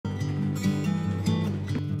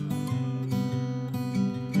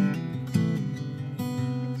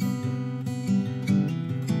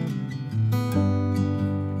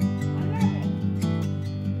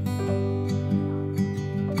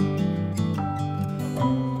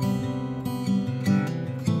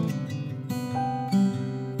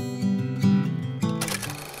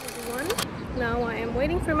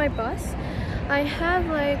for my bus. I have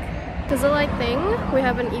like, there's a like thing. We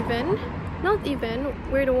have an event. Not even,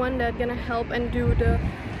 we're the one that gonna help and do the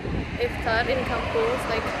iftar in campus,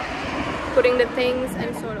 like putting the things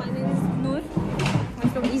and sort of. My name is Noor. I'm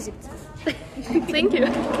from Egypt. Thank you.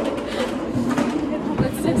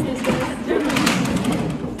 Let's test this.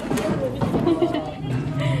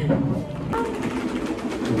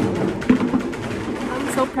 I'm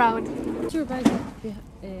so proud. Sure, guys.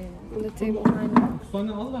 On the table.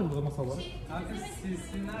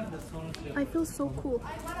 I feel so cool.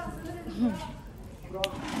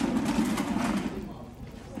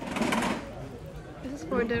 This is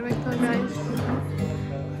for director, guys.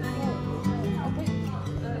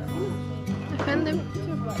 Defend him.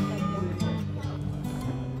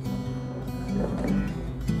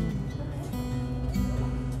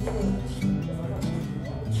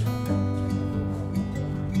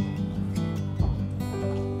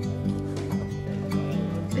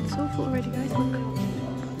 It's so full already, guys. Look.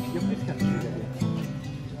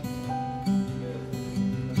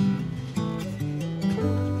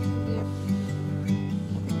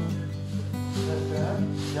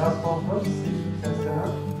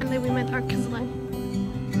 And then we met our cousin.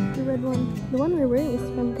 The red one. The one we're wearing is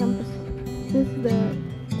from campus. This is the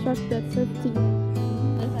truck that serves tea.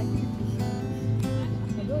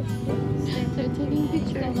 They're taking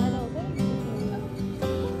pictures.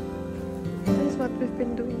 This is what we've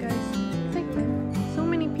been doing, guys. It's like so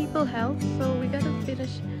many people help, so we gotta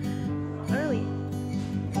finish early.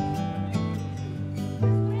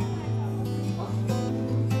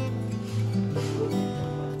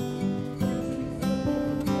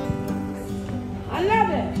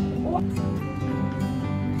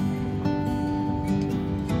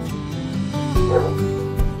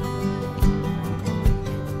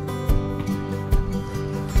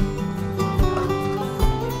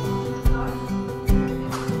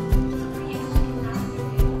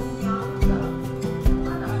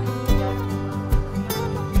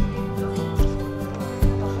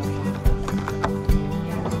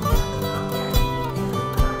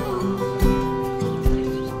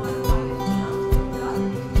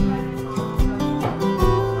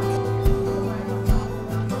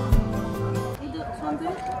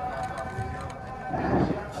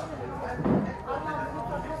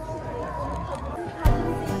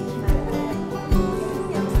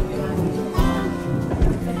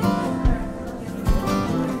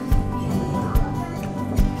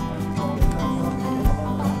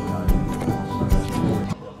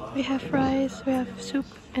 We have rice, we have soup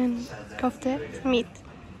and kofte, meat.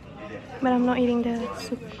 But I'm not eating the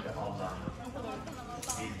soup.